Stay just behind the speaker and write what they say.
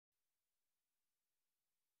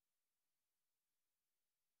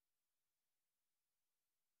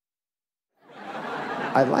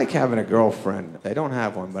I like having a girlfriend. I don't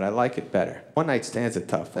have one, but I like it better. One night stands are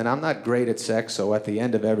tough, and I'm not great at sex, so at the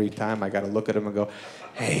end of every time, I gotta look at him and go,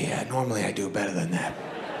 hey, normally I do better than that.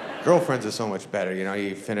 Girlfriends are so much better, you know?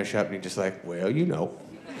 You finish up and you're just like, well, you know.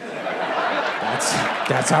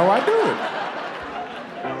 That's how I do it.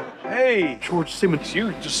 Hey, George Simmons,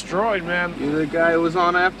 you're destroyed, man. You the guy who was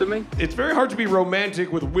on after me? It's very hard to be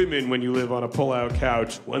romantic with women when you live on a pull-out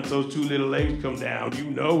couch. Once those two little legs come down, you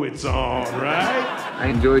know it's on, right? I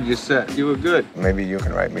enjoyed your set. You were good. Maybe you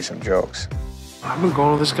can write me some jokes. I've been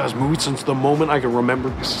going to this guy's movie since the moment I can remember.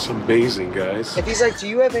 This is amazing, guys. If he's like, do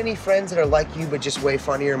you have any friends that are like you but just way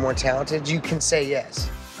funnier and more talented, you can say yes.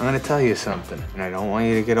 I'm gonna tell you something, and I don't want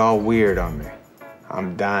you to get all weird on me.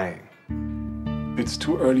 I'm dying. It's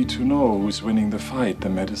too early to know who's winning the fight, the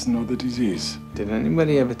medicine or the disease. Did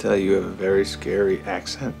anybody ever tell you have a very scary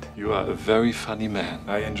accent? You are a very funny man.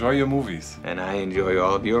 I enjoy your movies. And I enjoy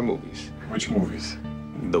all of your movies. Which movies?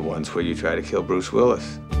 The ones where you try to kill Bruce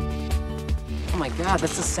Willis. Oh my God,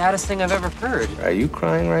 that's the saddest thing I've ever heard. Are you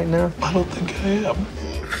crying right now? I don't think I am.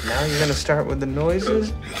 Now you're gonna start with the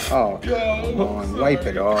noises? Oh, come on, wipe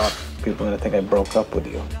it off. People are gonna think I broke up with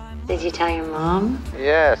you. Did you tell your mom?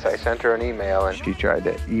 Yes, I sent her an email and she tried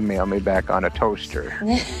to email me back on a toaster.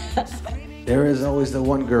 There is always the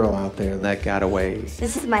one girl out there that got away.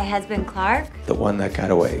 This is my husband, Clark. The one that got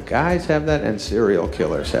away. Guys have that and serial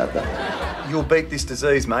killers have that. You'll beat this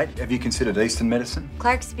disease, mate. Have you considered Eastern medicine?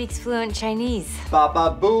 Clark speaks fluent Chinese.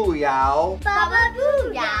 Baba boo yow. Baba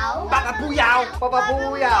boo yow. Baba boo yow. Baba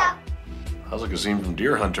boo yow. Sounds like a scene from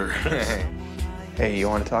Deer Hunter. Hey, you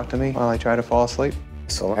want to talk to me while I try to fall asleep?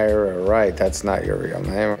 So, right, that's not your real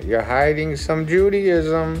name. You're hiding some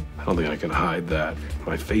Judaism. I don't think I can hide that.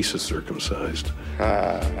 My face is circumcised.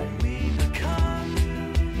 I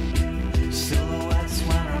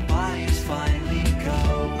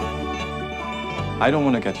don't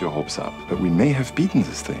want to get your hopes up, but we may have beaten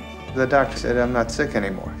this thing. The doctor said I'm not sick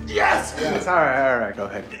anymore. Yes! Yes, all right, go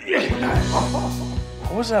ahead.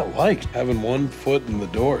 What was that like, having one foot in the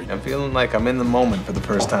door? I'm feeling like I'm in the moment for the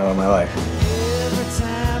first time in my life.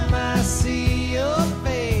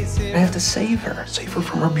 I have to save her. Save her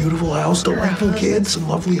from her beautiful house, delightful kids, and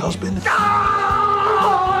lovely husband.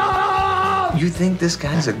 You think this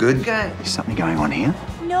guy's a good guy? Is something going on here?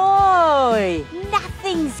 No,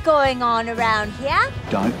 nothing's going on around here.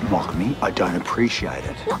 Don't mock me. I don't appreciate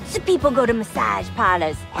it. Lots of people go to massage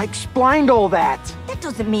parlors. I explained all that. That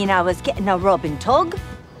doesn't mean I was getting a rub and tug.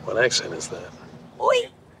 What accent is that? Oi.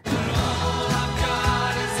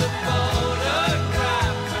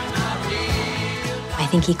 I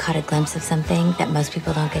think he caught a glimpse of something that most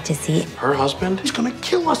people don't get to see. Her husband? He's gonna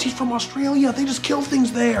kill us. He's from Australia. They just kill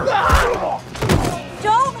things there.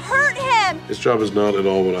 Don't hurt him! This job is not at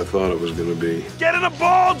all what I thought it was gonna be. Get in the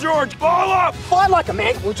ball, George! Ball up! Fight like a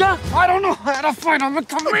man, would ya? I don't know how to fight. I'm a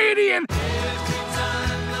comedian!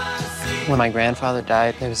 When my grandfather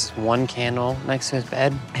died, there was one candle next to his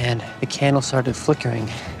bed, and the candle started flickering.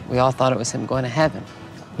 We all thought it was him going to heaven,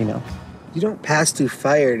 you know? You don't pass through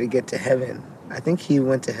fire to get to heaven. I think he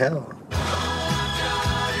went to hell.